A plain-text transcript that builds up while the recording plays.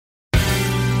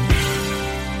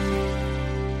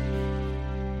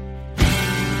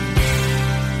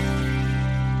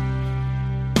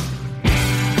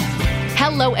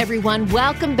Hello, everyone.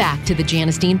 Welcome back to the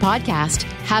Janice Dean Podcast.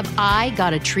 Have I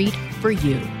got a treat for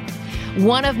you?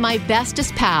 One of my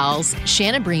bestest pals,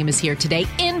 Shannon Bream, is here today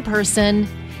in person.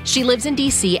 She lives in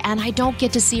D.C., and I don't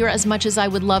get to see her as much as I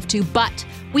would love to, but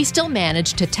we still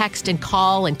manage to text and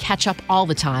call and catch up all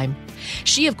the time.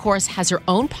 She, of course, has her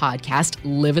own podcast,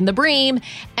 Livin' the Bream,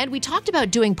 and we talked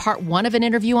about doing part one of an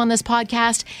interview on this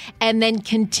podcast and then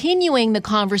continuing the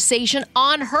conversation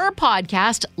on her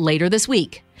podcast later this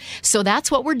week. So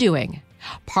that's what we're doing.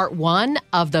 Part one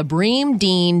of the Bream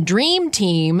Dean Dream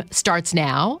Team starts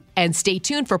now, and stay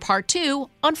tuned for part two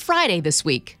on Friday this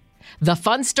week. The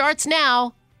fun starts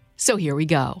now, so here we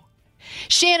go.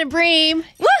 Shannon Bream,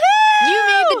 woohoo! You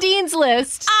made the Dean's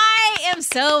List. I am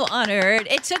so honored.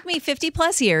 It took me 50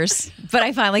 plus years, but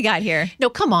I finally got here.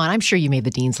 No, come on. I'm sure you made the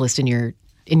Dean's List in your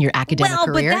academic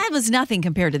career. But that was nothing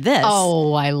compared to this.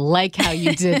 Oh, I like how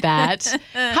you did that.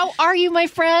 How are you, my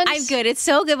friend? I'm good. It's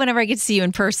so good whenever I get to see you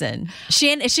in person.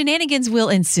 Shenanigans will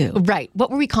ensue. Right. What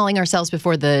were we calling ourselves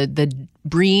before the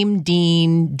Bream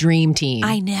Dean Dream Team?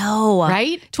 I know.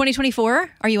 Right? 2024,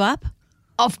 are you up?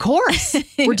 Of course.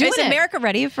 We're doing Is America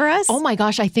ready for us? Oh my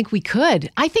gosh, I think we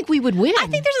could. I think we would win. I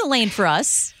think there's a lane for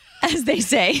us, as they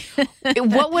say.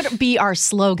 What would be our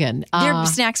slogan? They're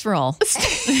snacks for all.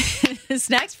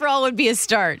 Snacks for all would be a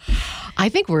start. I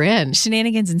think we're in.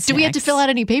 Shenanigans and snacks. Do we have to fill out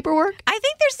any paperwork? I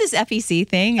think there's this FEC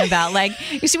thing about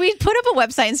should we put up a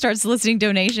website and start soliciting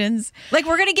donations? We're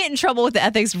going to get in trouble with the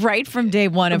ethics right from day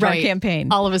one of our campaign.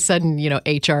 All of a sudden,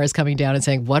 HR is coming down and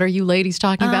saying, what are you ladies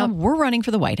talking about? We're running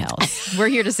for the White House. We're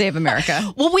here to save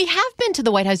America. Well, we have been to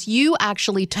the White House. You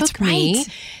actually took me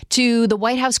to the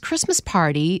White House Christmas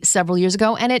party several years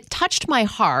ago, and it touched my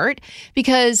heart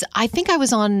because I think I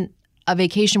was on a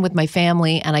vacation with my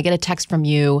family, and I get a text from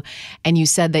you, and you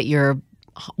said that your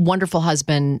wonderful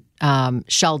husband,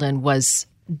 Sheldon, was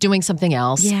doing something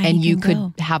else, and you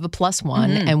could have a plus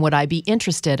one, and would I be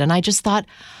interested? And I just thought,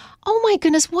 oh my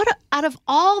goodness, out of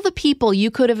all the people you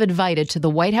could have invited to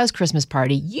the White House Christmas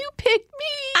party, you picked me.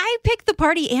 I picked the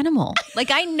party animal.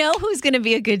 I know who's going to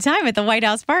be a good time at the White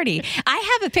House party.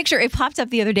 I have a picture. It popped up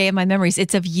the other day in my memories.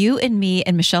 It's of you and me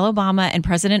and Michelle Obama and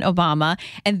President Obama.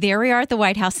 And there we are at the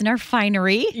White House in our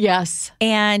finery. Yes.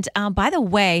 And by the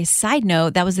way, side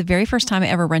note, that was the very first time I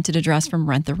ever rented a dress from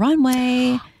Rent the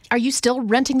Runway. Are you still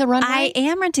renting the runway? I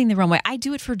am renting the runway. I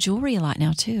do it for jewelry a lot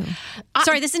now, too.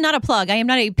 Sorry, this is not a plug. I am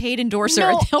not a paid endorser.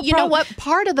 No, you know what?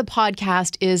 Part of the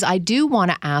podcast is I do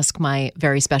want to ask my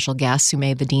very special guests who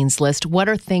made the Dean's List, what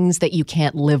are things that you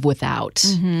can't live without?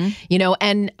 Mm-hmm.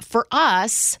 And for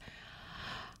us,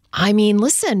 I mean,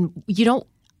 listen,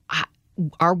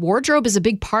 our wardrobe is a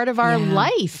big part of our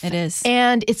life. It is.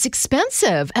 And it's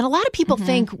expensive. And a lot of people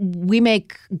think we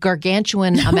make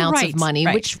gargantuan amounts of money,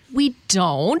 which we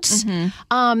don't.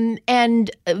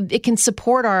 And it can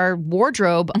support our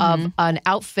wardrobe of an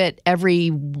outfit every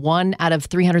 1 out of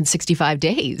 365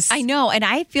 days. I know. And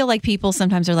I feel like people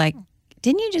sometimes are like,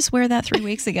 didn't you just wear that 3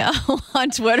 weeks ago on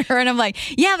Twitter? And I'm like,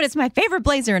 yeah, but it's my favorite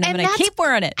blazer and I'm going to keep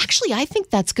wearing it. Actually, I think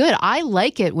that's good. I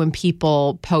like it when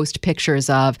people post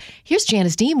pictures of, here's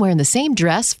Janice Dean wearing the same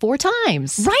dress 4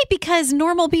 times. Right, because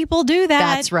normal people do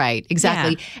that. That's right.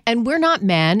 Exactly. Yeah. And we're not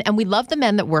men, and we love the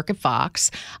men that work at Fox,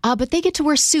 but they get to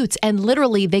wear suits, and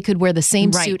literally they could wear the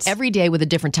same suit every day with a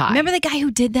different tie. Remember the guy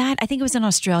who did that? I think it was in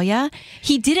Australia.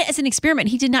 He did it as an experiment.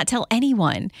 He did not tell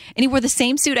anyone. And he wore the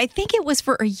same suit. I think it was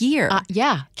for a year.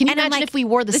 Yeah. Can you imagine if we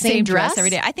wore the same dress every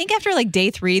day? I think after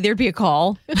day 3, there'd be a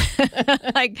call.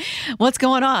 What's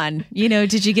going on?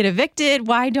 Did you get evicted?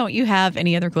 Why don't you have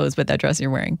any other clothes but that dress you're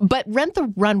wearing? But Rent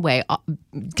the Runway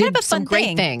did some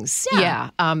great things.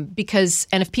 Yeah. Because,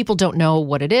 and if people don't know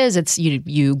what it is, it's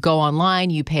you go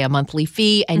online, you pay a monthly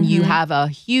fee, and you have a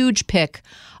huge pick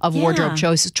of wardrobe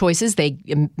choices. They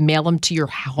mail them to your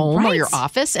home or your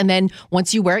office. And then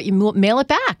once you wear it, you mail it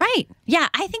back. Right. Yeah.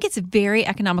 I think it's a very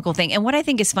economical thing. And what I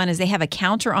think is fun is they have a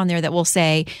counter on there that will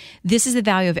say, this is the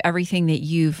value of everything that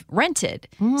you've rented.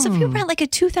 So if you rent a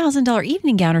 $2,000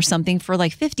 evening gown or something for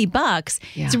 $50,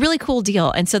 it's a really cool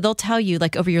deal. And so they'll tell you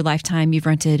over your lifetime, you've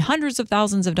rented hundreds of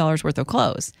thousands of dollars worth of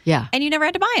clothes. Yeah. And you never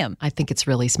had to buy them. I think it's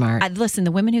really smart. Listen,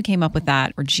 the women who came up with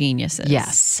that are geniuses.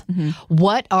 Yes.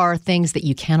 What are things that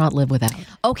you cannot live without?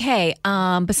 Okay.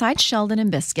 Besides Sheldon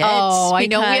and Biscuit. Oh, I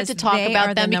know. We have to talk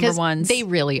about them because they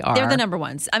really are. They're the number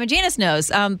ones. I mean, Janice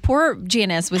knows. Poor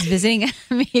Janice was visiting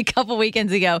me a couple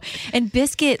weekends ago, and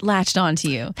Biscuit latched onto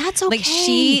you. That's okay.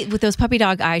 She, with those puppy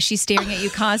dog eyes, she's staring at you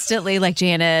constantly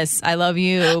Janice, I love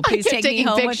you. Please take me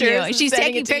home with you. And she's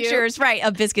taking pictures,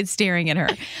 of Biscuit staring at her.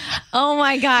 Oh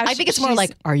my gosh. I think it's more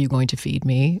are you going to feed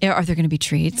me? Are there going to be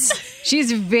treats?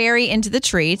 She's very into the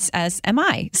treats, as am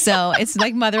I. So it's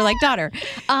mother, like daughter.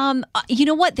 You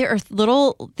know what? There are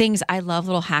little things I love,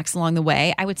 little hacks along the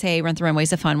way. I would say Rent the Runway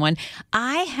is a fun one.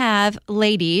 I have,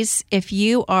 ladies, if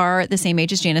you are the same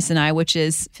age as Janice and I, which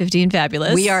is 50 and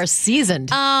fabulous. We are seasoned.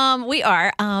 We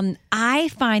are. I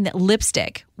find that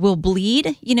lipstick will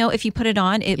bleed. You know, if you put it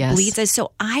on, it bleeds.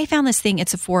 So I found this thing at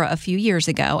Sephora a few years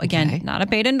ago. Again, not a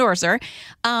paid endorser.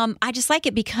 I just like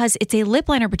it because it's a lip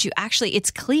liner, but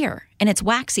it's clear and it's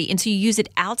waxy. And so you use it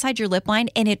outside your lip line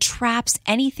and it traps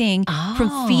anything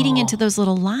from feeding into those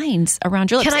little lines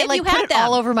around your lips. Can I put it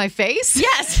all over my face?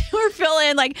 Yes. We're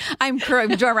filling, I'm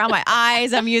around my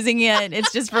eyes. I'm using it.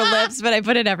 It's just for lips, but I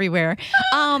put it everywhere.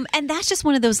 And that's just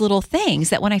one of those little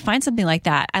things that when I find something like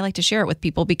that, I like to share it with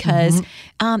people because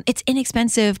it's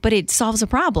inexpensive, but it solves a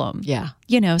problem. Yeah.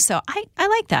 You know, so I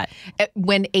like that.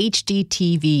 When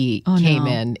HDTV came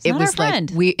in, it was like,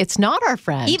 it's not our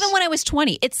friend. Even when I was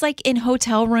 20, it's like in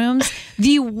hotel rooms,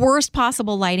 the worst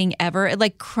possible lighting ever. It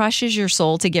like crushes your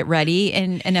soul to get ready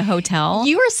in a hotel.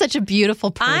 You are such a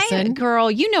beautiful person.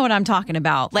 Girl, you know what I'm talking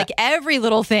about. Like every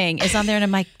little thing is on there and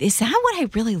I'm like, is that what I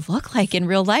really look like in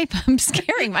real life? I'm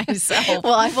scaring myself.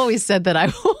 Well, I've always said that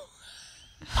I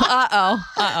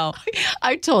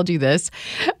I told you this.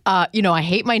 I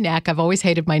hate my neck. I've always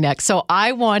hated my neck. So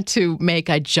I want to make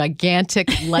a gigantic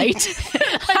light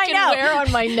I can wear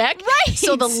on my neck. Right.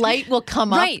 So the light will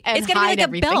come up and it's gotta hide be like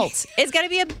everything. A belt. It's got to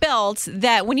be a belt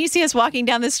that when you see us walking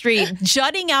down the street,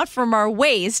 jutting out from our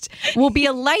waist will be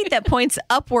a light that points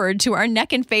upward to our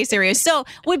neck and face area. So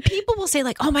when people will say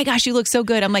like, oh my gosh, you look so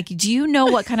good. I'm like, do you know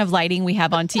what kind of lighting we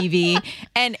have on TV?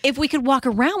 And if we could walk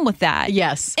around with that.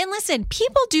 Yes. And listen,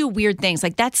 people do weird things.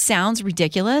 Like that sounds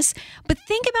ridiculous, but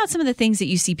think about some of the things that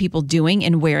you see people doing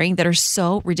and wearing that are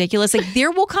so ridiculous. Like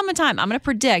there will come a time, I'm going to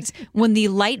predict, when the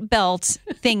light belt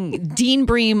thing, Dean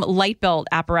Bream light belt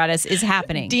apparatus is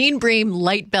happening. Dean Bream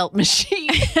light belt machine.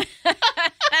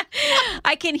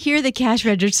 I can hear the cash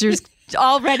registers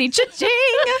already. Cha-ching!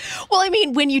 Well, I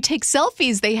mean, when you take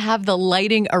selfies, they have the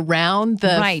lighting around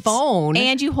the phone.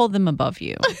 And you hold them above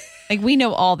you. Like we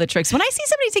know all the tricks. When I see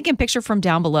somebody taking a picture from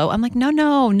down below, I'm like, no.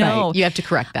 Right. You have to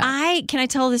correct that. Can I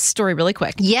tell this story really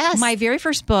quick? Yes. My very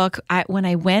first book, when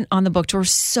I went on the book tour,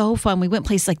 was so fun. We went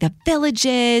places like the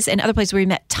Villages and other places where we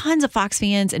met tons of Fox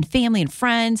fans and family and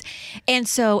friends. And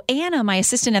so Anna, my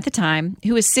assistant at the time,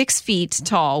 who is 6 feet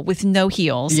tall with no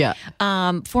heels,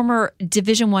 former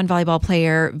Division I volleyball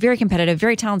player, very competitive,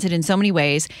 very talented in so many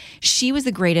ways. She was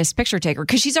the greatest picture taker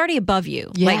because she's already above you,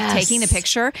 like taking the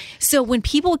picture. So when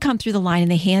people would come through the line and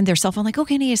they hand their cell phone, like,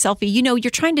 okay, I need a selfie. You know, you're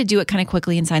trying to do it kind of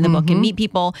quickly and sign the book and meet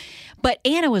people. But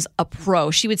Anna was a pro.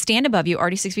 She would stand above you,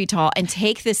 already 6 feet tall, and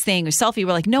take this thing, a selfie.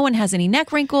 We're like, no one has any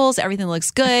neck wrinkles. Everything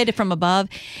looks good from above.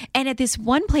 And at this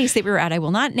one place that we were at, I will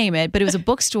not name it, but it was a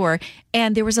bookstore.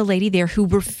 And there was a lady there who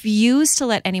refused to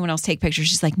let anyone else take pictures.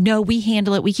 She's like, no, we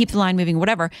handle it. We keep the line moving,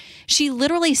 whatever. She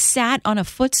literally sat on a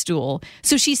footstool.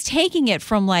 So she's taking it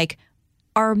from like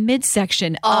our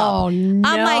midsection up. Oh, no.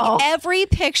 I'm like, every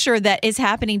picture that is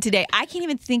happening today, I can't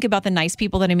even think about the nice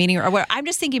people that I'm meeting or what. I'm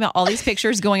just thinking about all these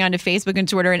pictures going onto Facebook and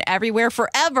Twitter and everywhere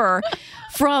forever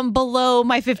from below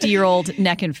my 50-year-old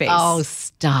neck and face. Oh,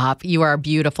 stop. You are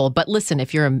beautiful. But listen,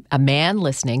 if you're a man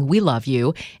listening, we love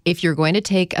you. If you're going to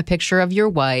take a picture of your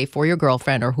wife or your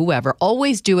girlfriend or whoever,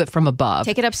 always do it from above.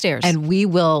 Take it upstairs. And we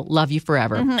will love you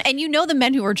forever. Mm-hmm. And you know the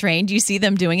men who are trained, you see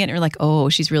them doing it and you're like, oh,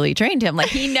 she's really trained him. Like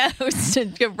he knows to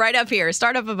go right up here,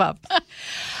 start up above.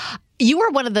 You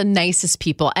are one of the nicest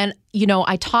people. And, you know,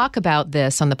 I talk about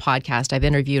this on the podcast. I've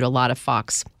interviewed a lot of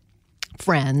Fox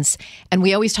friends, and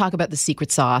we always talk about the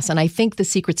secret sauce. And I think the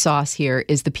secret sauce here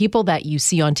is the people that you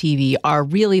see on TV are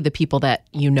really the people that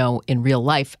you know in real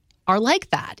life are like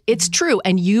that. It's true.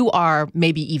 And you are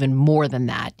maybe even more than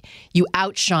that. You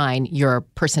outshine your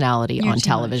personality on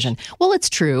television. Well, it's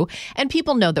true. And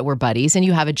people know that we're buddies and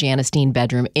you have a Janice Dean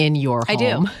bedroom in your home. I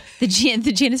do.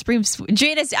 The Janice Bream suite.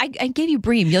 Janice, I gave you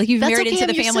Bream. You've married into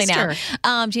the family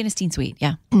now. Janice Dean suite.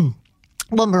 Yeah.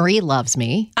 Well, Marie loves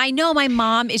me. I know my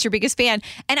mom is your biggest fan.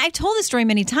 And I've told this story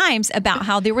many times about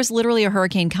how there was literally a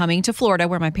hurricane coming to Florida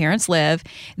where my parents live.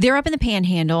 They're up in the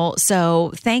Panhandle.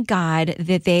 So thank God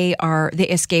that they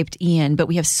escaped Ian. But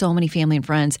we have so many family and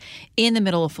friends in the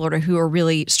middle of Florida who are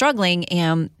really struggling.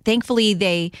 And thankfully,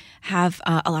 they have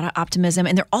a lot of optimism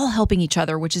and they're all helping each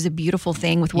other, which is a beautiful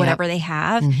thing with whatever they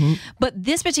have. Mm-hmm. But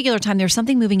this particular time, there's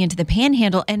something moving into the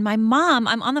Panhandle. And my mom,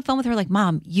 I'm on the phone with her like,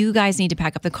 Mom, you guys need to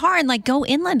pack up the car and like go go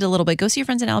inland a little bit, go see your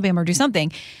friends in Alabama or do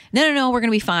something. No, we're going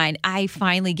to be fine. I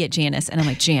finally get Janice, and I'm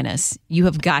like, Janice, you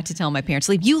have got to tell my parents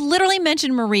to leave. You literally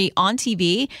mentioned Marie on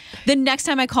TV. The next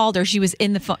time I called her, she was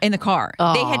in the car.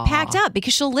 Aww. They had packed up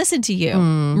because she'll listen to you.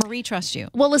 Marie trusts you.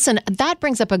 Well, listen, that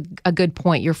brings up a good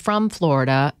point. You're from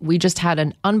Florida. We just had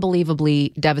an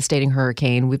unbelievably devastating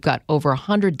hurricane. We've got over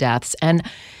 100 deaths. And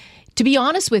to be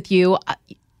honest with you,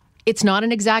 it's not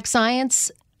an exact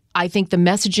science. I think the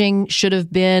messaging should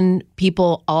have been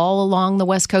people all along the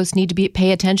West Coast need to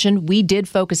pay attention. We did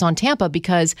focus on Tampa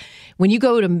because when you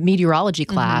go to meteorology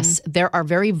class, there are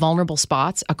very vulnerable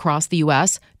spots across the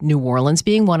U.S., New Orleans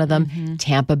being one of them.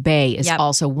 Tampa Bay is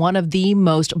also one of the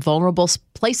most vulnerable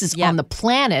places on the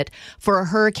planet for a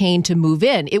hurricane to move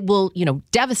in. It will,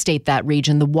 devastate that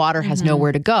region. The water has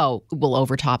nowhere to go. It will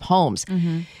overtop homes.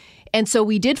 And so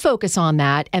we did focus on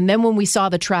that. And then when we saw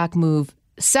the track move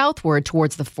southward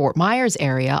towards the Fort Myers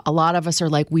area, a lot of us are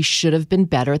like, we should have been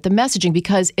better at the messaging,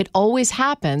 because it always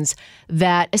happens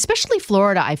that, especially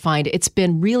Florida, I find it's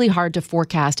been really hard to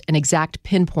forecast an exact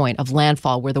pinpoint of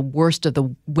landfall where the worst of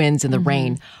the winds and the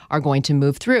rain are going to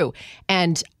move through.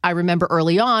 And I remember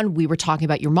early on, we were talking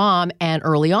about your mom, and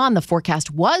early on, the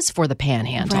forecast was for the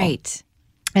Panhandle. Right.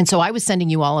 And so I was sending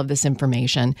you all of this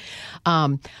information.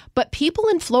 But people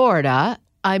in Florida,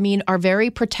 are very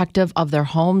protective of their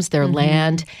homes, their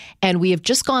land. And we have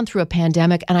just gone through a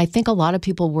pandemic. And I think a lot of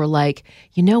people were like,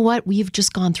 you know what? We've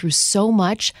just gone through so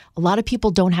much. A lot of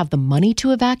people don't have the money to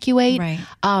evacuate.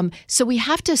 Right. So we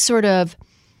have to sort of,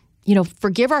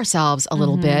 forgive ourselves a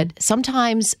little bit.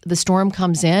 Sometimes the storm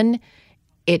comes in,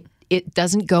 it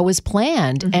doesn't go as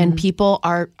planned, and people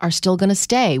are still going to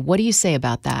stay. What do you say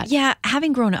about that? Yeah,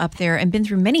 having grown up there and been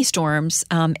through many storms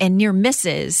and near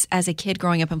misses as a kid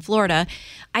growing up in Florida,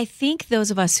 I think those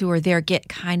of us who are there get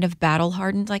kind of battle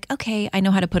hardened. Like, okay, I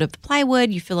know how to put up the plywood.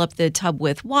 You fill up the tub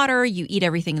with water. You eat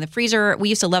everything in the freezer. We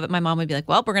used to love it. My mom would be like,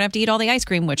 well, we're going to have to eat all the ice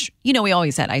cream, which, we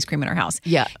always had ice cream in our house.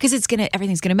 Yeah. Because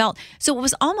everything's going to melt. So it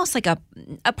was almost like a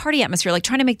party atmosphere, like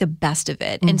trying to make the best of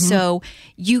it. And so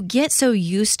you get so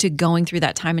used to going through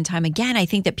that time and time again. I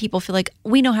think that people feel like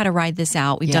we know how to ride this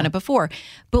out. We've done it before.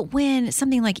 But when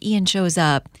something like Ian shows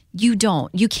up, you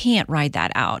can't ride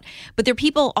that out. But there are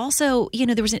people also,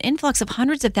 there was an influx of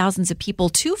hundreds of thousands of people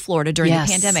to Florida during the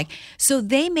pandemic. So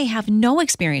they may have no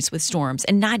experience with storms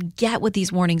and not get what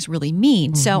these warnings really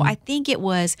mean. So I think it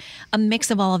was a mix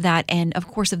of all of that. And of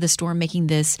course, of the storm making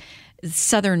this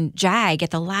southern jag at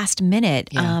the last minute.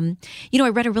 I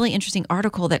read a really interesting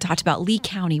article that talked about Lee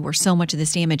County, where so much of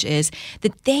this damage is,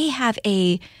 that they have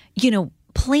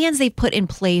plans they've put in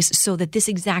place so that this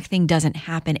exact thing doesn't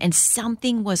happen. And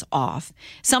something was off.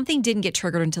 Something didn't get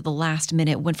triggered until the last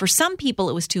minute, when for some people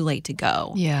it was too late to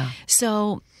go. Yeah.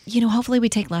 So, hopefully we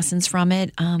take lessons from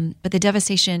it. But the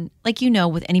devastation, like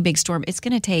with any big storm, it's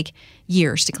going to take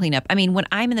years to clean up. When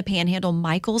I'm in the Panhandle,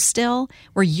 Michael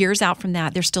we're years out from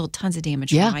that. There's still tons of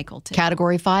damage from Michael too.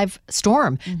 Category 5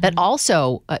 storm that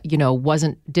also,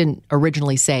 didn't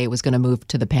originally say it was going to move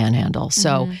to the Panhandle.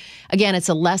 So again, it's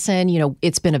a lesson.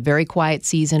 It's been a very quiet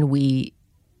season. We,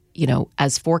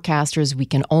 as forecasters, we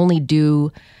can only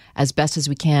do as best as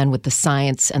we can with the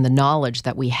science and the knowledge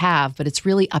that we have, but it's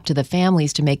really up to the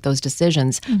families to make those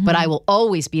decisions. But I will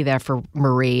always be there for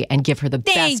Marie and give her the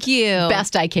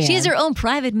best I can. She has her own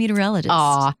private meteorologist.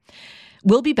 Aw.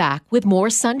 We'll be back with more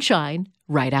sunshine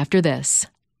right after this.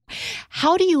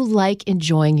 How do you like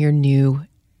enjoying your new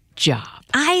job?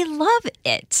 I love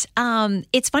it.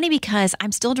 It's funny because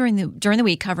I'm still during the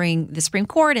week covering the Supreme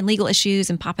Court and legal issues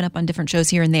and popping up on different shows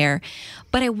here and there.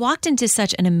 But I walked into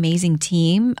such an amazing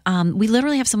team. We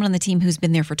literally have someone on the team who's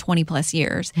been there for 20 plus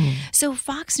years. So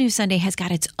Fox News Sunday has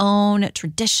got its own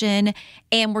tradition,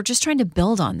 and we're just trying to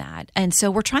build on that. And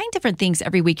so we're trying different things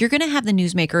every week. You're going to have the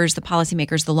newsmakers, the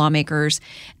policymakers, the lawmakers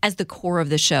as the core of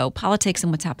the show. Politics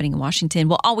and what's happening in Washington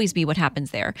will always be what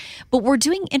happens there. But we're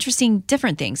doing interesting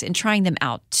different things and trying them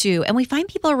out too. And we find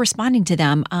people are responding to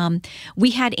them.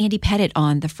 We had Andy Pettit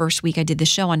on the first week I did the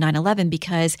show on 9/11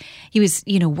 because he was,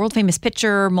 world famous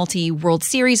pitcher, multi-World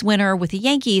Series winner with the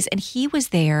Yankees. And he was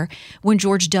there when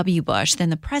George W. Bush,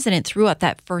 then the president, threw out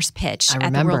that first pitch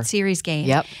at the World Series game.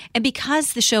 Yep. And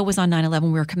because the show was on 9/11,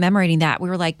 we were commemorating that. We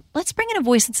were like, let's bring in a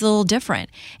voice that's a little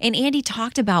different. And Andy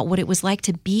talked about what it was like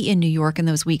to be in New York in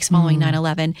those weeks following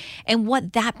 9/11 and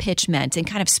what that pitch meant and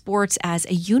kind of sports as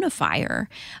a unifier.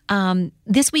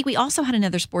 This week, we also had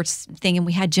another sports thing, and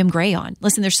we had Jim Gray on.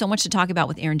 Listen, there's so much to talk about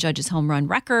with Aaron Judge's home run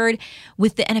record,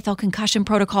 with the NFL concussion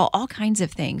protocol, all kinds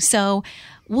of things. So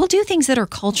we'll do things that are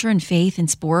culture and faith and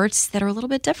sports that are a little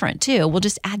bit different, too. We'll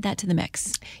just add that to the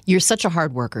mix. You're such a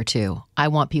hard worker, too. I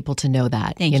want people to know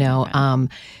that. Thank you.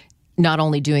 not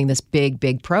only doing this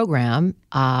big program,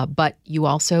 but you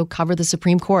also cover the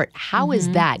Supreme Court. How is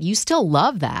that? You still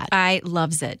love that. I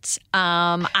loves it.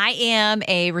 I am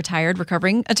a retired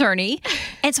recovering attorney,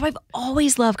 and so I've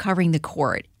always loved covering the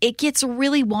court. It gets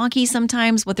really wonky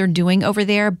sometimes what they're doing over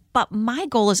there, but my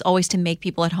goal is always to make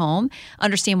people at home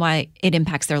understand why it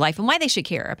impacts their life and why they should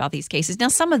care about these cases. Now,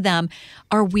 some of them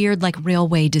are weird, like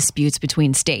railway disputes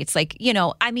between states. Like,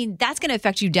 that's going to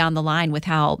affect you down the line with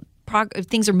how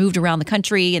things are moved around the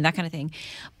country and that kind of thing.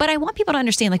 But I want people to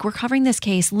understand, like, we're covering this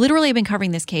case. Literally, I've been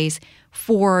covering this case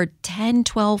for 10,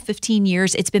 12, 15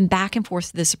 years. It's been back and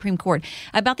forth to the Supreme Court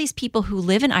about these people who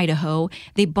live in Idaho.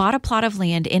 They bought a plot of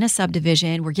land in a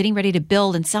subdivision. We're getting ready to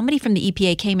build. And somebody from the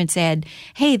EPA came and said,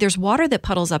 hey, there's water that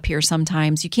puddles up here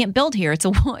sometimes. You can't build here.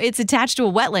 It's attached to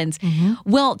a wetlands.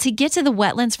 Well, to get to the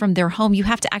wetlands from their home, you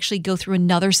have to actually go through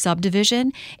another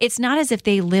subdivision. It's not as if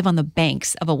they live on the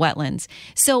banks of a wetlands.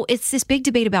 So it's this big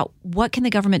debate about what can the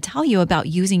government tell you about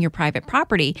using your private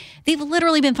property. They've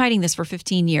literally been fighting this for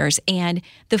 15 years. And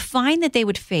the fine that they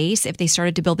would face if they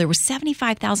started to build there was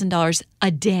 $75,000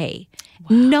 a day. Wow.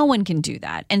 No one can do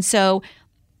that. And so,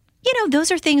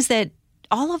 those are things that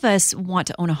all of us want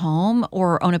to own a home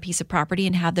or own a piece of property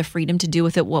and have the freedom to do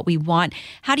with it what we want.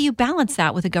 How do you balance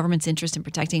that with the government's interest in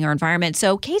protecting our environment?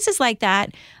 So cases like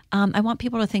that, I want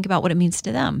people to think about what it means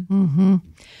to them. Mm-hmm.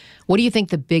 What do you think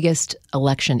the biggest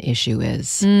election issue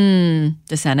is? The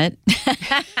Senate.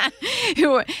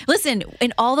 Listen,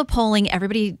 in all the polling,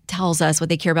 everybody tells us what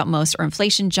they care about most are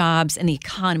inflation, jobs, and the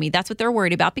economy. That's what they're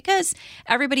worried about because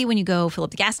everybody, when you go fill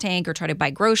up the gas tank or try to buy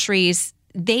groceries,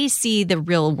 they see the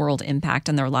real world impact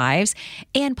on their lives.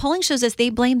 And polling shows us they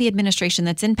blame the administration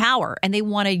that's in power. And they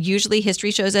want to, usually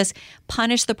history shows us,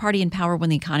 punish the party in power when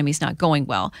the economy is not going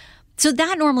well. So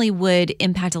that normally would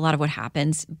impact a lot of what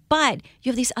happens. But you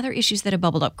have these other issues that have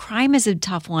bubbled up. Crime is a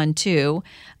tough one, too.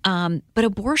 But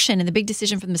abortion and the big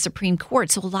decision from the Supreme Court.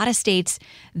 So a lot of states,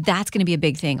 that's going to be a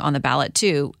big thing on the ballot,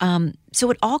 too. So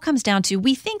it all comes down to,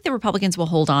 we think the Republicans will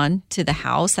hold on to the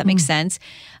House. That makes sense.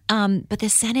 But the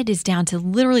Senate is down to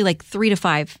literally like 3 to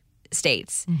 5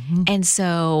 states. And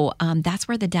so that's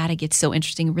where the data gets so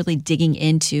interesting, really digging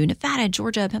into Nevada,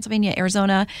 Georgia, Pennsylvania,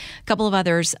 Arizona, a couple of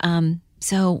others.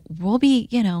 So we'll be,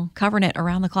 covering it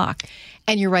around the clock.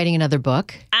 And you're writing another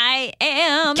book? I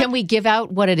am. Can we give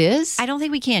out what it is? I don't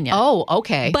think we can yet. Oh,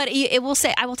 okay. But it will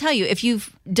say, I will tell you, if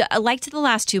you've liked the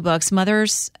last 2 books,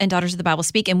 Mothers and Daughters of the Bible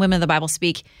Speak and Women of the Bible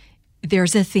Speak,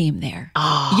 there's a theme there.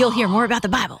 Oh. You'll hear more about the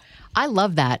Bible. I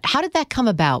love that. How did that come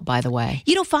about, by the way?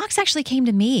 Fox actually came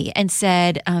to me and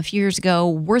said a few years ago,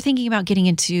 we're thinking about getting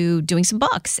into doing some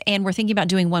books. And we're thinking about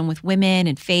doing one with women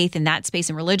and faith and that space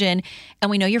and religion. And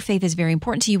we know your faith is very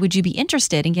important to you. Would you be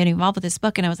interested in getting involved with this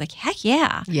book? And I was like, heck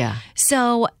yeah. Yeah.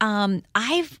 So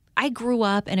I grew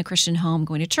up in a Christian home,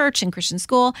 going to church and Christian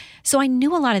school. So I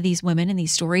knew a lot of these women and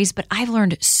these stories, but I've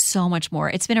learned so much more.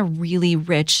 It's been a really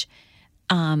rich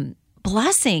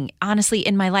blessing, honestly,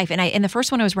 in my life. And the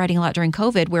first one I was writing a lot during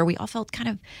COVID, where we all felt kind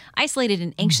of isolated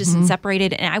and anxious and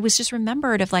separated. And I was just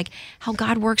remembered of like how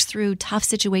God works through tough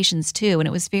situations too. And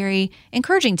it was very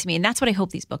encouraging to me. And that's what I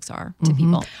hope these books are to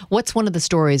people. What's one of the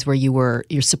stories where you're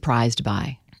surprised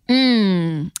by?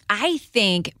 I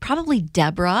think probably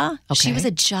Deborah. Okay. She was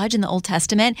a judge in the Old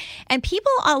Testament. And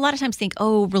people a lot of times think,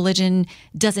 oh, religion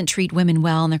doesn't treat women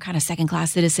well and they're kind of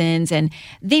second-class citizens. And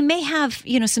they may have,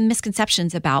 some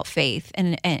misconceptions about faith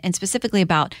and specifically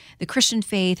about the Christian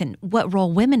faith and what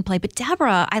role women play. But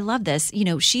Deborah, I love this.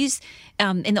 She's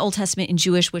in the Old Testament in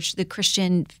Jewish, which the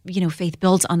Christian, faith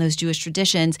builds on those Jewish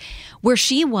traditions, where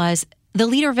she was the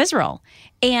leader of Israel.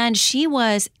 And she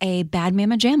was a bad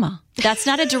mama jamma. That's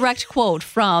not a direct quote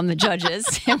from the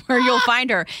Judges where you'll find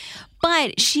her.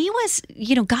 But she was,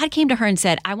 God came to her and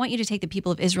said, I want you to take the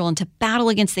people of Israel into battle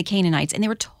against the Canaanites. And they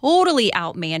were totally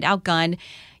outmanned, outgunned.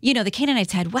 The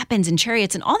Canaanites had weapons and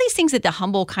chariots and all these things that the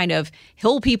humble kind of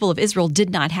hill people of Israel did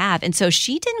not have. And so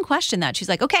she didn't question that. She's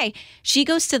like, okay. She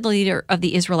goes to the leader of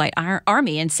the Israelite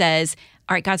army and says,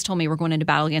 all right, God's told me we're going into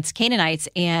battle against Canaanites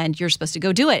and you're supposed to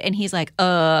go do it. And he's like,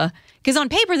 because on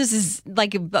paper, this is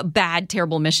like a bad,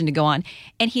 terrible mission to go on.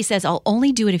 And he says, I'll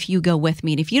only do it if you go with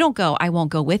me. And if you don't go, I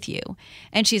won't go with you.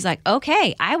 And she's like,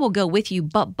 okay, I will go with you.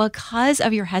 But because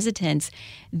of your hesitance,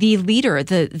 the leader,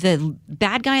 the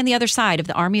bad guy on the other side of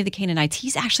the army of the Canaanites,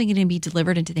 he's actually going to be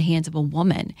delivered into the hands of a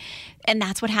woman. And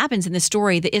that's what happens in the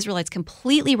story. The Israelites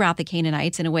completely rout the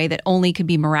Canaanites in a way that only could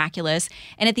be miraculous.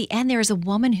 And at the end, there is a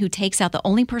woman who takes out the the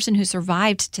only person who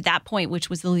survived to that point, which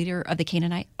was the leader of the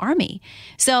Canaanite army.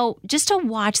 So just to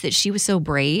watch that she was so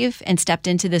brave and stepped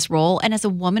into this role, and as a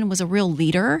woman was a real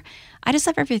leader, I just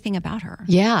love everything about her.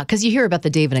 Yeah, because you hear about the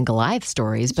David and Goliath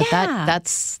stories, but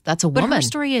that's a woman. But her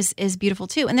story is beautiful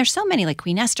too. And there's so many, like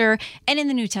Queen Esther, and in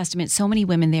the New Testament, so many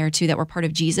women there too that were part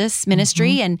of Jesus'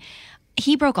 ministry. And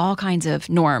he broke all kinds of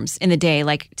norms in the day,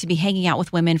 like to be hanging out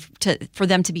with women, for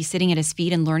them to be sitting at his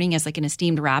feet and learning as like an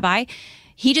esteemed rabbi.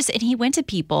 He went to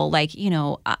people like,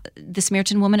 the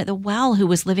Samaritan woman at the well who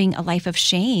was living a life of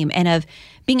shame and of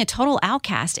being a total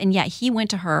outcast. And yet he went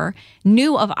to her,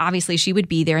 knew of obviously she would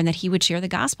be there and that he would share the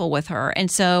gospel with her.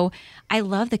 And so I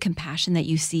love the compassion that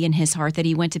you see in his heart, that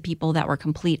he went to people that were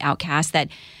complete outcasts. That,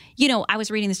 I was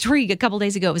reading the story a couple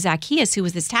days ago of Zacchaeus, who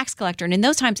was this tax collector. And in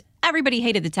those times, everybody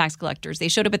hated the tax collectors. They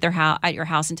showed up at at your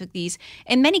house and took these,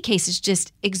 in many cases,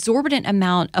 just exorbitant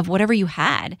amount of whatever you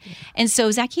had. Yeah. And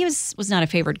so Zacchaeus was not a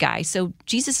favored guy. So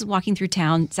Jesus is walking through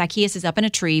town. Zacchaeus is up in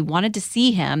a tree, wanted to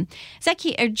see him.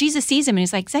 Jesus sees him and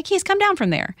he's like, Zacchaeus, come down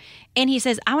from there. And he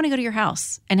says, I want to go to your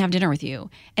house and have dinner with you.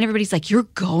 And everybody's like, you're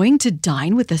going to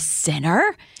dine with a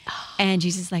sinner? And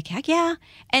Jesus is like, heck yeah.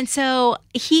 And so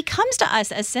he comes to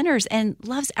us as sinners and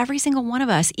loves every single one of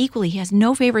us equally. He has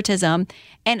no favoritism.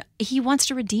 And he wants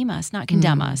to redeem us, not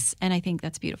condemn us. And I think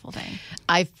that's a beautiful thing.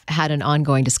 I've had an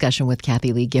ongoing discussion with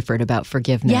Kathy Lee Gifford about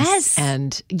forgiveness. Yes.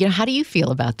 And, how do you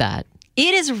feel about that?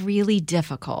 It is really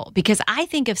difficult because I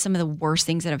think of some of the worst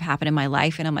things that have happened in my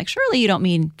life. And I'm like, surely you don't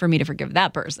mean for me to forgive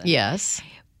that person. Yes.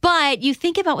 But you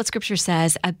think about what Scripture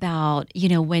says about,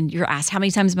 when you're asked, how many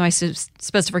times am I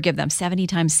supposed to forgive them? 70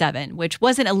 times 7, which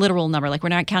wasn't a literal number. Like, we're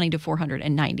not counting to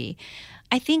 490.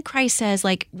 I think Christ says,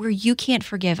 like, where you can't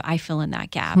forgive, I fill in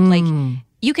that gap. Like,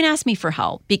 you can ask me for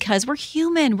help because we're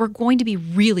human. We're going to be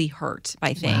really hurt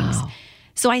by things. Wow.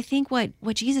 So I think what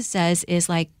Jesus says is,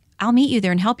 like, I'll meet you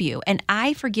there and help you. And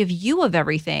I forgive you of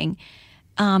everything.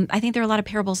 I think there are a lot of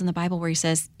parables in the Bible where he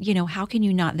says, how can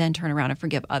you not then turn around and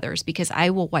forgive others? Because I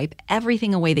will wipe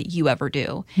everything away that you ever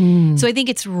do. So I think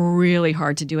it's really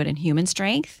hard to do it in human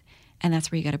strength. And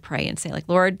that's where you got to pray and say, like,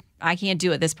 Lord, I can't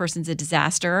do it. This person's a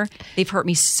disaster. They've hurt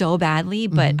me so badly,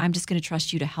 but I'm just going to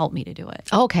trust you to help me to do it.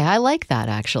 Okay, I like that,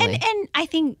 actually. And I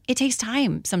think it takes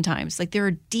time sometimes. Like, there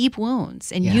are deep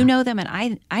wounds, and you know them,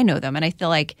 and I know them. And I feel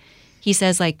like he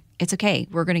says, like, it's okay.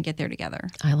 We're going to get there together.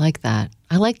 I like that.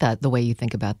 I like that, the way you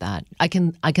think about that. I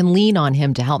can lean on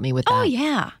him to help me with that. Oh,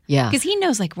 yeah. Yeah. Because he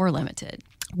knows, like, we're limited.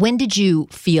 When did you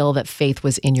feel that faith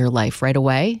was in your life? Right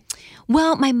away?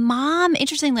 Well, my mom,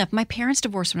 interestingly enough, my parents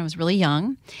divorced when I was really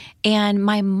young. And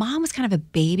my mom was kind of a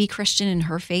baby Christian in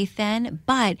her faith then,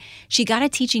 but she got a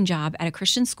teaching job at a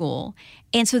Christian school.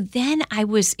 And so then it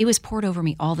was poured over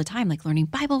me all the time, like learning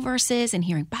Bible verses and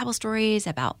hearing Bible stories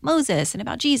about Moses and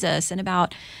about Jesus and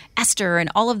about Esther and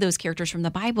all of those characters from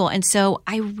the Bible. And so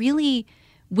I really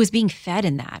was being fed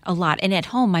in that a lot. And at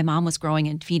home, my mom was growing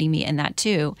and feeding me in that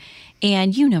too.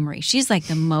 And Marie, she's like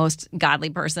the most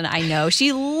godly person I know.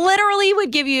 She literally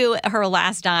would give you her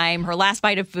last dime, her last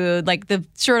bite of food, like the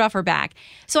shirt off her back.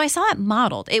 So I saw it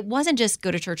modeled. It wasn't just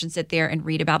go to church and sit there and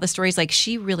read about the stories. Like,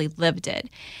 she really lived it.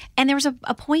 And there was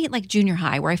a point like junior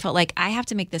high where I felt like I have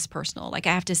to make this personal. Like,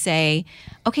 I have to say,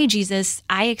 okay, Jesus,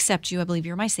 I accept you. I believe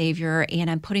you're my savior, and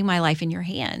I'm putting my life in your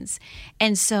hands.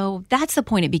 And so that's the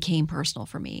point it became personal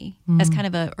for me as kind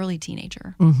of an early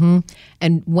teenager. Mm-hmm.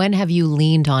 And when have you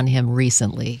leaned on him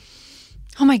recently?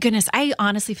 Oh my goodness. I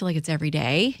honestly feel like it's every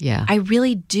day. Yeah. I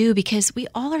really do, because we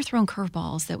all are thrown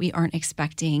curveballs that we aren't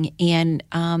expecting. And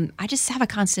I just have a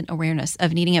constant awareness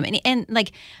of needing him. And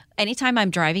like, anytime I'm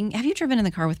driving, have you driven in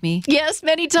the car with me? Yes,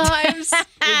 many times.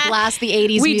 We blast the 80s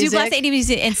music. We do blast the 80s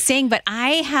music and sing, but I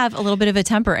have a little bit of a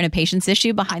temper and a patience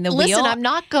issue behind the wheel. Listen, I'm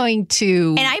not going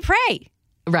to... And I pray.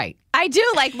 Right. I do,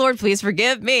 like, Lord, please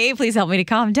forgive me. Please help me to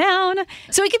calm down.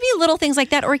 So it could be little things like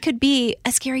that, or it could be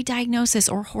a scary diagnosis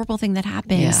or a horrible thing that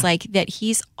happens, like that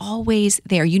he's always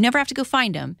there. You never have to go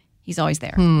find him. He's always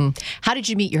there. How did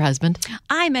you meet your husband?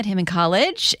 I met him in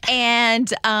college.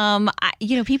 And,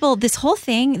 people, this whole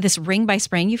thing, this ring by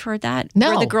spring, you've heard that? No.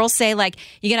 Where the girls say, like,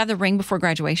 you can have the ring before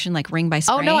graduation, like ring by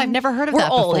spring. Oh, no, I've never heard of We're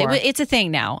that old. before. It's a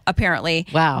thing now, apparently.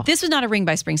 Wow. This was not a ring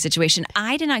by spring situation.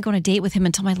 I did not go on a date with him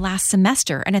until my last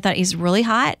semester. And I thought he's really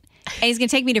hot. and he's going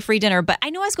to take me to free dinner. But I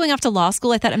knew I was going off to law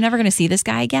school. I thought, I'm never going to see this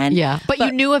guy again. Yeah. But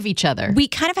you knew of each other. We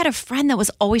kind of had a friend that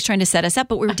was always trying to set us up,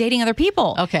 but we were dating other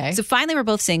people. Okay. So finally, we're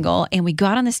both single, and we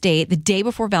got on this date the day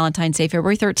before Valentine's Day,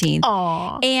 February 13th.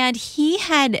 Aww. And he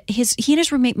and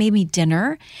his roommate made me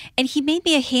dinner, and he made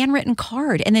me a handwritten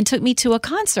card and then took me to a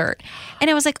concert. And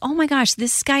I was like, oh my gosh,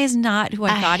 this guy is not who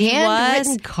I thought he was. A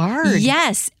handwritten card?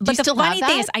 Yes. But the funny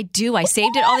thing is, I do. I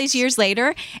saved it all these years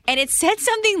later, and it said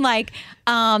something like,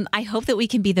 I hope that we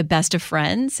can be the best of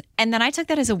friends. And then I took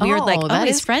that as a weird,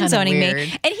 he's friend zoning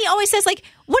me. And he always says, like,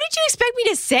 what did you expect me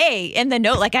to say in the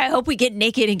note? Like, I hope we get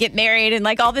naked and get married and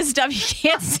like all this stuff. You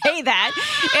can't say that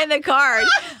in the card.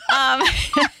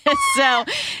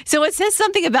 So it says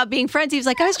something about being friends. He was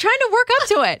like, I was trying to work up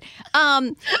to it.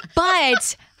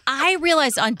 But I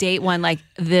realized on date one, like,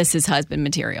 this is husband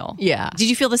material. Yeah. Did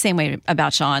you feel the same way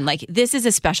about Sean? Like, this is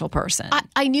a special person.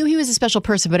 I knew he was a special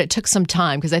person, but it took some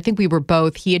time because I think we were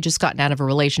both, he had just gotten out of a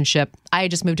relationship. I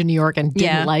had just moved to New York and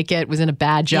didn't like it, was in a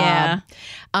bad job.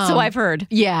 Yeah. So I've heard.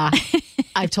 Yeah.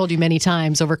 I've told you many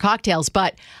times over cocktails,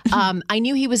 but I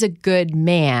knew he was a good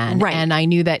man. Right. And I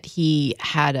knew that he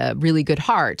had a really good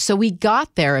heart. So we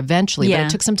got there eventually, but it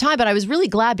took some time. But I was really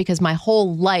glad because my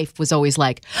whole life was always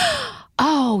like,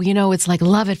 oh, it's like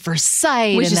love at first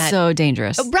sight. Which is so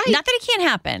dangerous. Right. Not that it can't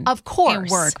happen. Of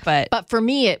course. It work, but for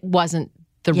me, it wasn't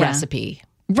the recipe.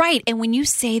 Right. And when you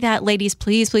say that, ladies,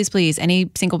 please, please, please,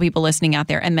 any single people listening out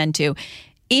there and men too,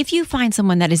 if you find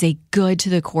someone that is a good to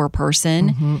the core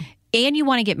person, and you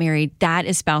want to get married, that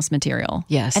is spouse material.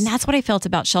 Yes. And that's what I felt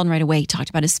about Sheldon right away. He talked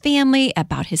about his family,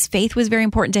 about his faith was very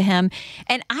important to him.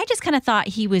 And I just kind of thought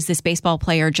he was this baseball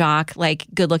player, jock, like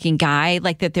good looking guy,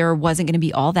 like that there wasn't going to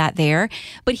be all that there.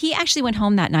 But he actually went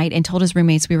home that night and told his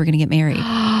roommates we were going to get married.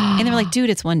 And they were like, dude,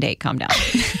 it's one date. Calm down.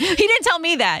 He didn't tell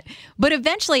me that. But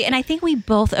eventually, and I think we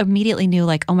both immediately knew,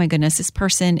 like, oh my goodness, this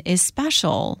person is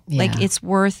special. Yeah. Like, it's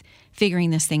worth figuring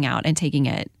this thing out and taking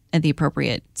it at the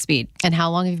appropriate speed. And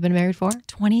how long have you been married for?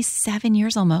 27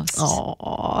 years almost. Oh,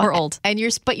 we're old. And you're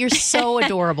so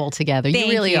adorable together. You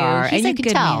really are. He's and you a can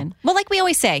good tell. man. Well, like we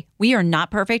always say, we are not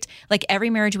perfect. Like every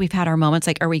marriage, we've had our moments.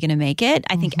 Like, are we going to make it?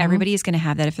 I think everybody is going to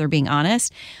have that if they're being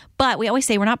honest. But we always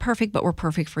say we're not perfect, but we're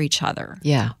perfect for each other.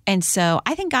 Yeah. And so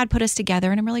I think God put us together,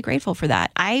 and I'm really grateful for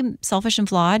that. I'm selfish and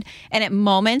flawed, and at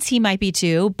moments he might be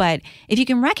too. But if you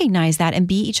can recognize that and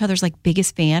be each other's like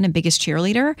biggest fan and biggest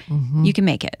cheerleader, you can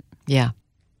make it. Yeah.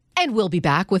 And we'll be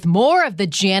back with more of the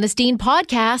Janice Dean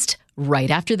podcast right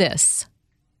after this.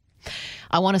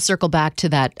 I want to circle back to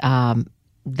that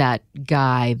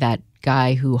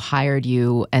guy who hired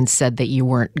you and said that you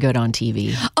weren't good on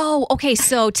TV. Oh, okay.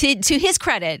 So to his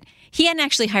credit, he hadn't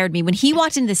actually hired me. When he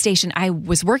walked into the station, I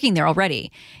was working there already.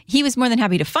 He was more than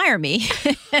happy to fire me.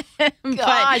 Gosh.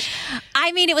 But,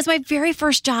 I mean, it was my very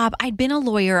first job. I'd been a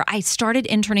lawyer. I started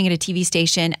interning at a TV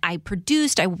station. I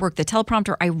produced. I worked the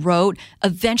teleprompter. I wrote.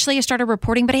 Eventually, I started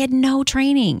reporting, but I had no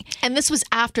training. And this was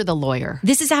after the lawyer.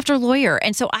 This is after lawyer.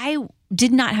 And so I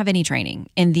did not have any training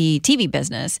in the TV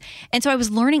business. And so I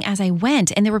was learning as I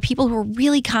went. And there were people who were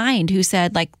really kind who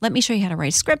said, like, let me show you how to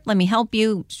write a script. Let me help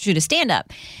you shoot a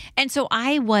stand-up. And so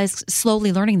I was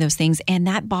slowly learning those things. And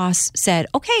that boss said,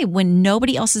 okay, when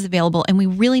nobody else is available and we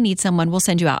really need someone, we'll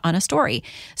send you out on a story.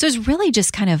 So it was really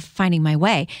just kind of finding my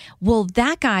way. Well,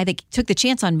 that guy that took the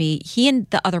chance on me, he and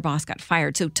the other boss got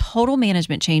fired. So total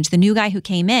management change. The new guy who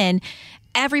came in,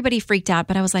 everybody freaked out,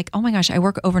 but I was like, oh my gosh, I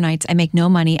work overnights. I make no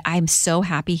money. I'm so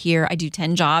happy here. I do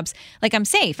 10 jobs. Like, I'm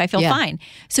safe. I feel fine.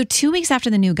 So 2 weeks after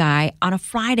the new guy, on a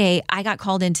Friday, I got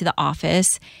called into the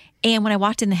office. And when I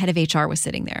walked in, the head of HR was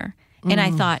sitting there. And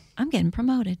I thought, I'm getting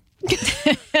promoted.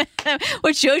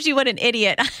 Which shows you what an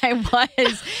idiot I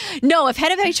was. No, if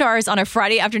head of HR is on a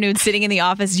Friday afternoon sitting in the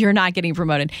office, you're not getting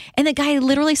promoted. And the guy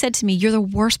literally said to me, you're the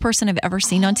worst person I've ever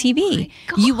seen on TV.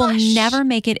 You will never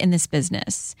make it in this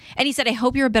business. And he said, I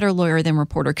hope you're a better lawyer than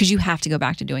reporter because you have to go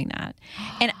back to doing that.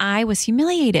 And I was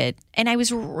humiliated. And I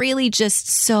was really just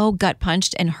so gut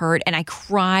punched and hurt. And I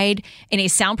cried in a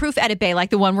soundproof edit bay like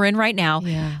the one we're in right now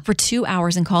for 2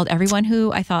 hours and called everyone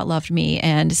who I thought loved me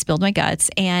and spilled my guts.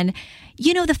 And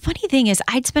you know, the funny thing is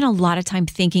I'd spent a lot of time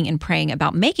thinking and praying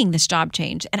about making this job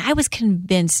change. And I was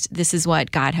convinced this is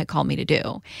what God had called me to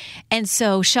do. And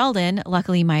so Sheldon,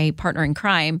 luckily my partner in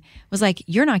crime, was like,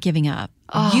 you're not giving up.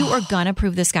 You are going to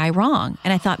prove this guy wrong.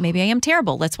 And I thought, maybe I am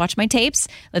terrible. Let's watch my tapes.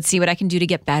 Let's see what I can do to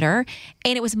get better.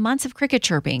 And it was months of cricket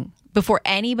chirping before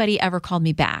anybody ever called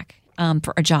me back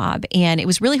for a job. And it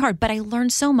was really hard. But I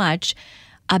learned so much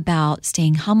about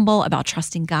staying humble, about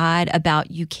trusting God,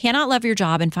 about you cannot love your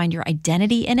job and find your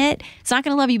identity in it. It's not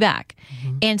going to love you back.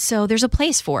 And so there's a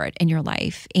place for it in your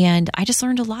life. And I just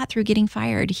learned a lot through getting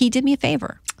fired. He did me a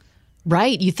favor.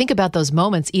 Right. You think about those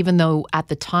moments, even though at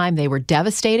the time they were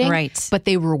devastating, right? But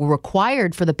they were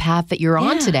required for the path that you're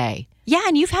on today. Yeah,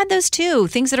 and you've had those too.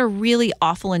 Things that are really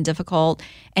awful and difficult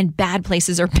and bad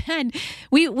places are bad.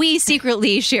 We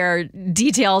secretly share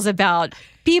details about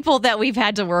people that we've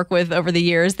had to work with over the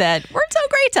years that weren't so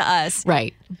great to us.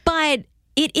 Right. But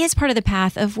it is part of the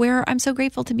path of where I'm so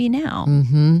grateful to be now.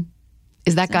 Mm-hmm.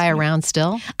 Is that guy around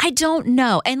still? I don't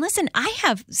know. And listen, I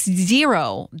have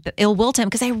zero ill will to him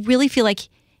because I really feel like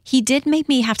he did make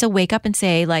me have to wake up and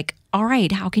say, like, all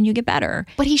right, how can you get better?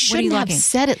 But he shouldn't have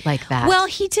said it like that. Well,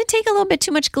 he did take a little bit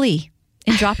too much glee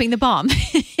in dropping the bomb.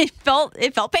 It felt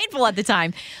painful at the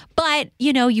time. But,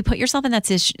 you put yourself in that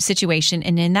situation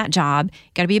and in that job,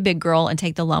 got to be a big girl and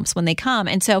take the lumps when they come.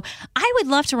 And so I would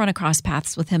love to run across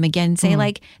paths with him again and say,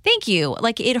 like, thank you.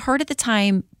 Like, it hurt at the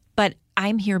time, but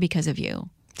I'm here because of you.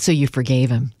 So you forgave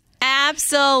him.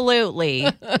 Absolutely.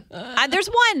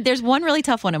 There's one really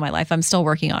tough one in my life I'm still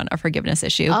working on, a forgiveness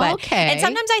issue. But, okay. And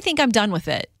sometimes I think I'm done with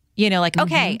it.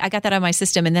 Okay, I got that out of my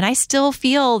system. And then I still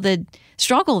feel the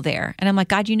struggle there. And I'm like,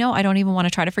 God, I don't even want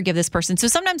to try to forgive this person. So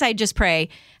sometimes I just pray,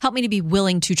 help me to be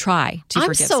willing to try to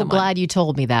forgive someone. I'm so glad you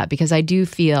told me that because I do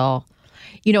feel,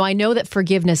 I know that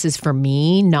forgiveness is for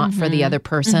me, not for the other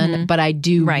person, but I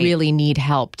do really need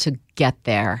help to get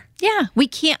there. Yeah, we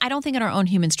can't. I don't think in our own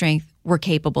human strength, we're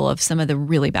capable of some of the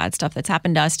really bad stuff that's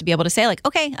happened to us to be able to say, like,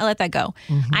 okay, I let that go.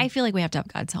 I feel like we have to have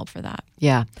God's help for that.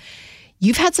 Yeah.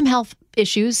 You've had some health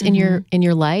issues in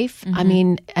your life. I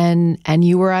mean, and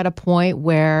you were at a point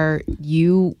where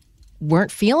you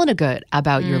weren't feeling good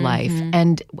about your life.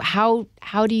 And how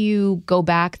do you go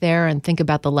back there and think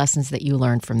about the lessons that you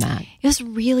learned from that? It was a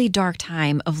really dark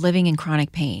time of living in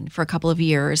chronic pain for a couple of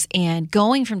years and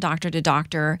going from doctor to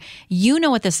doctor. You know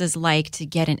what this is like to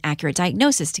get an accurate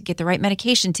diagnosis, to get the right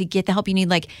medication, to get the help you need.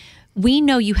 Like, we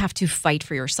know you have to fight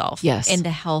for yourself in the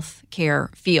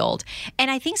healthcare field.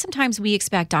 And I think sometimes we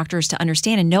expect doctors to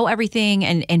understand and know everything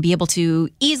and be able to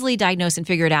easily diagnose and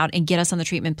figure it out and get us on the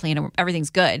treatment plan and everything's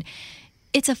good.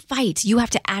 It's a fight. You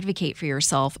have to advocate for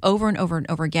yourself over and over and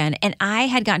over again. And I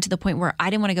had gotten to the point where I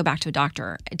didn't want to go back to a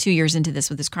doctor 2 years into this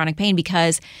with this chronic pain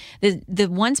because the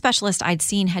one specialist I'd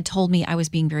seen had told me I was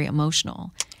being very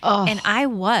emotional. Oh. And I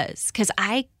was, because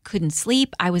I couldn't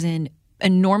sleep. I was in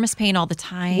enormous pain all the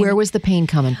time. Where was the pain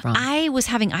coming from? I was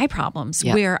having eye problems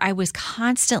where I was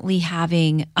constantly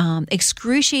having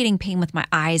excruciating pain with my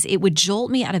eyes. It would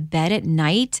jolt me out of bed at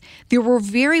night. There were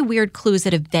very weird clues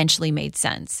that eventually made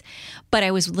sense. But I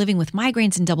was living with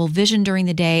migraines and double vision during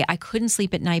the day. I couldn't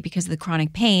sleep at night because of the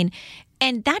chronic pain.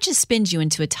 And that just spins you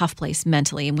into a tough place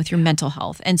mentally and with your mental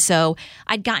health. And so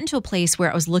I'd gotten to a place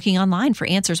where I was looking online for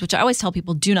answers, which I always tell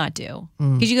people do not do.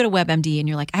 Because you go to WebMD and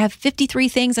you're like, I have 53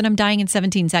 things and I'm dying in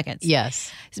 17 seconds.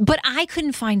 Yes. But I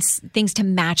couldn't find things to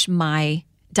match my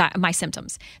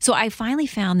symptoms. So I finally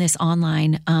found this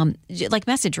online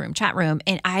message room, chat room,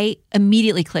 and I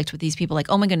immediately clicked with these people like,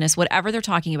 oh my goodness, whatever they're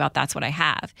talking about, that's what I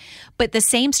have. But the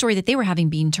same story that they were having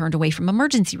being turned away from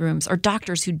emergency rooms or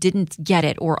doctors who didn't get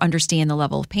it or understand the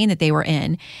level of pain that they were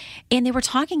in. And they were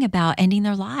talking about ending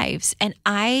their lives. And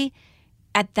I,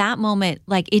 at that moment,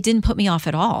 like, it didn't put me off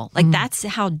at all. Like, that's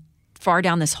how far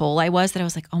down this hole I was that I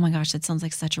was like, oh my gosh, that sounds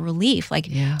like such a relief. Like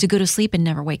to go to sleep and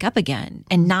never wake up again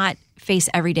and not face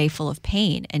every day full of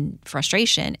pain and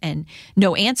frustration and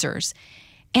no answers.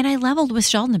 And I leveled with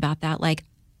Sheldon about that. Like,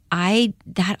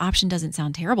 that option doesn't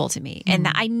sound terrible to me. And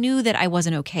I knew that I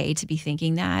wasn't okay to be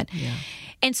thinking that. Yeah.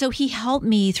 And so he helped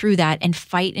me through that and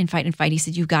fight and fight and fight. He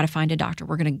said, you've got to find a doctor.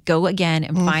 We're going to go again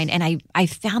and find. And I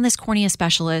found this cornea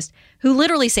specialist who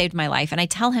literally saved my life. And I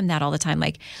tell him that all the time.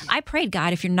 Like, I prayed,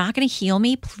 God, if you're not going to heal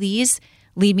me, please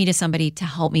lead me to somebody to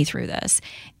help me through this.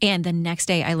 And the next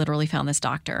day I literally found this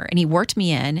doctor and he worked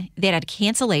me in. They had a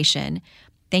cancellation.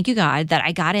 Thank you, God, that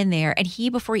I got in there. And he,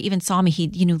 before he even saw me, he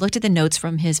looked at the notes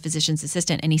from his physician's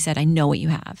assistant and he said, I know what you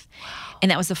have. Wow.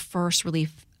 And that was the first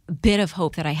relief bit of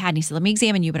hope that I had. And he said, let me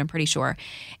examine you, but I'm pretty sure.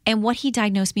 And what he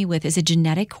diagnosed me with is a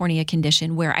genetic cornea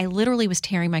condition where I literally was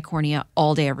tearing my cornea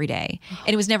all day, every day.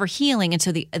 And it was never healing. And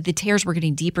so the tears were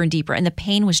getting deeper and deeper. And the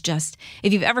pain was just,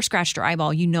 if you've ever scratched your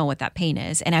eyeball, you know what that pain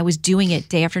is. And I was doing it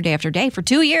day after day after day for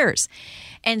 2 years.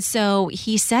 And so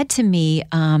he said to me,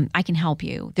 I can help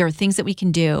you. There are things that we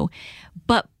can do.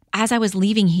 But as I was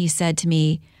leaving, he said to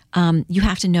me, you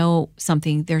have to know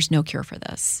something. There's no cure for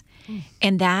this.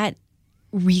 And that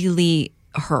really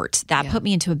hurt. That put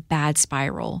me into a bad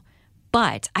spiral.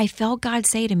 But I felt God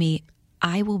say to me,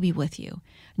 I will be with you.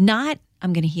 Not,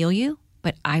 I'm going to heal you,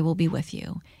 but I will be with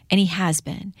you. And he has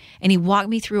been. And he walked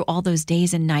me through all those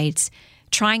days and nights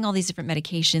trying all these different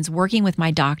medications, working with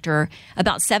my doctor.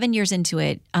 About 7 years into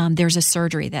it, there's a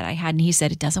surgery that I had, and he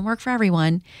said it doesn't work for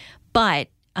everyone, but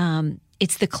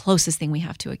it's the closest thing we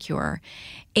have to a cure.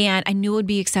 And I knew it would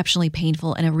be exceptionally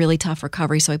painful and a really tough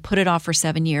recovery. So I put it off for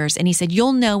 7 years. And he said,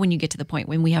 you'll know when you get to the point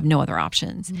when we have no other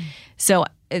options. So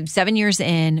 7 years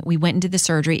in, we went into the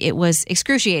surgery. It was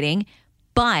excruciating,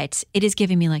 but it is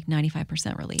giving me like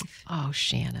 95% relief. Oh,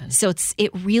 Shannon. So it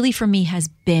really for me has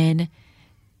been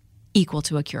equal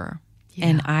to a cure. Yeah.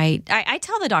 And I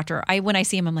tell the doctor, when I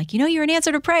see him, I'm like, you're an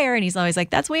answer to prayer. And he's always like,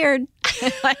 that's weird.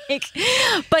 But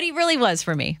he really was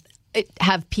for me.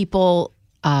 Have people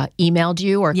emailed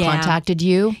you or contacted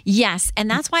you? Yes.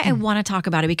 And that's why I want to talk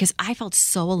about it, because I felt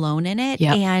so alone in it.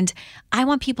 Yep. And I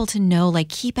want people to know, like,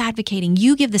 keep advocating.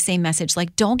 You give the same message.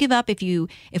 Like, don't give up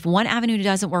if one avenue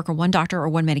doesn't work or one doctor or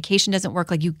one medication doesn't work.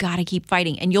 Like, you got to keep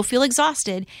fighting. And you'll feel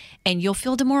exhausted and you'll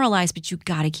feel demoralized, but you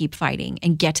got to keep fighting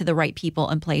and get to the right people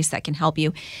and place that can help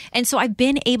you. And so I've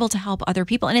been able to help other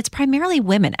people. And it's primarily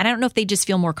women. And I don't know if they just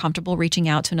feel more comfortable reaching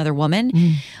out to another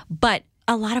woman, but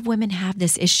a lot of women have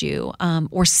this issue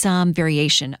or some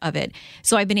variation of it.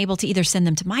 So I've been able to either send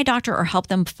them to my doctor or help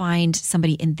them find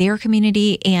somebody in their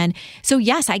community. And so,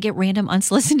 yes, I get random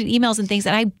unsolicited emails and things.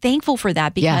 And I'm thankful for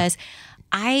that, because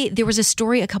there was a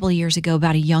story a couple of years ago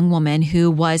about a young woman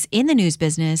who was in the news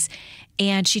business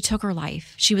and she took her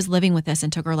life. She was living with us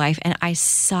and took her life. And I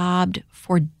sobbed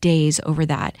for days over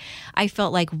that. I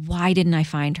felt like, why didn't I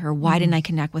find her? Why didn't I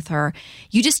connect with her?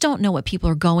 You just don't know what people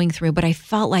are going through. But I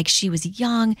felt like she was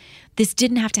young. This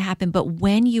didn't have to happen. But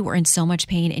when you are in so much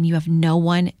pain and you have no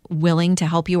one willing to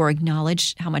help you or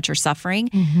acknowledge how much you're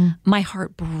suffering, my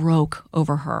heart broke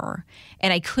over her.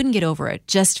 And I couldn't get over it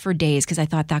just for days, because I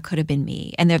thought that could have been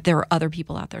me. And there are other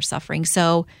people out there suffering.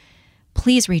 So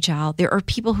please reach out. There are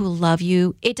people who love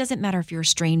you. It doesn't matter if you're a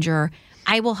stranger.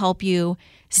 I will help you.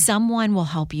 Someone will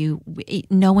help you.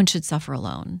 No one should suffer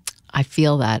alone. I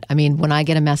feel that. I mean, when I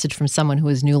get a message from someone who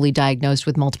is newly diagnosed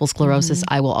with multiple sclerosis,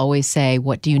 I will always say,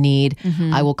 what do you need?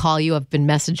 I will call you. I've been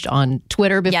messaged on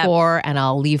Twitter before, and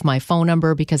I'll leave my phone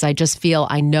number, because I just feel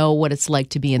I know what it's like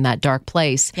to be in that dark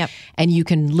place. And you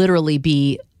can literally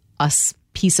be a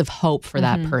piece of hope for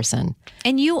that person.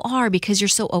 And you are, because you're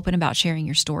so open about sharing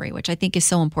your story, which I think is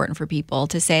so important for people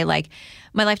to say, like,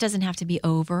 my life doesn't have to be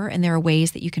over, and there are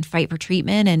ways that you can fight for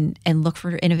treatment and look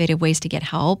for innovative ways to get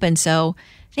help. And so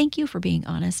thank you for being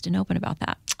honest and open about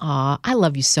that. Aw, I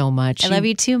love you so much. I love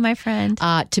you too, my friend.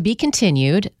 To be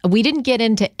continued. We didn't get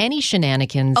into any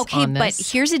shenanigans on this. But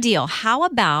here's the deal. How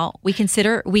about we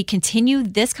continue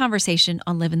this conversation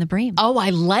on Living the Bream? Oh, I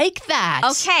like that.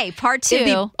 Okay, part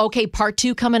 2. Part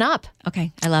 2 coming up.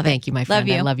 Okay, I love it. Thank you, my friend. Love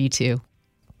you. I love you too.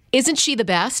 Isn't she the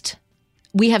best?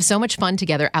 We have so much fun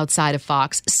together outside of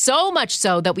Fox, so much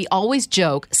so that we always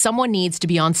joke someone needs to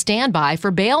be on standby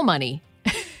for bail money.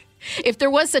 If there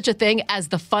was such a thing as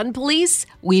the fun police,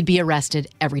 we'd be arrested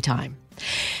every time.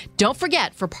 Don't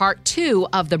forget, for part 2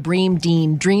 of the Bream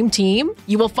Dean Dream Team,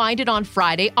 you will find it on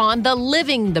Friday on the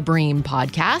Living the Bream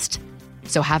podcast.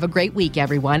 So have a great week,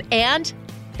 everyone. And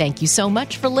thank you so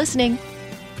much for listening.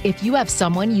 If you have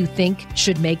someone you think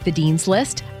should make the Dean's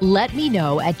List, let me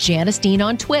know at Janice Dean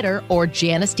on Twitter or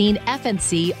Janice Dean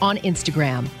FNC on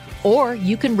Instagram. Or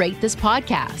you can rate this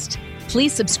podcast.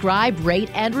 Please subscribe, rate,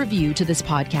 and review to this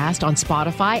podcast on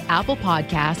Spotify, Apple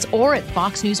Podcasts, or at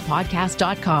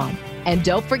foxnewspodcast.com. And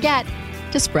don't forget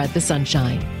to spread the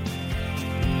sunshine.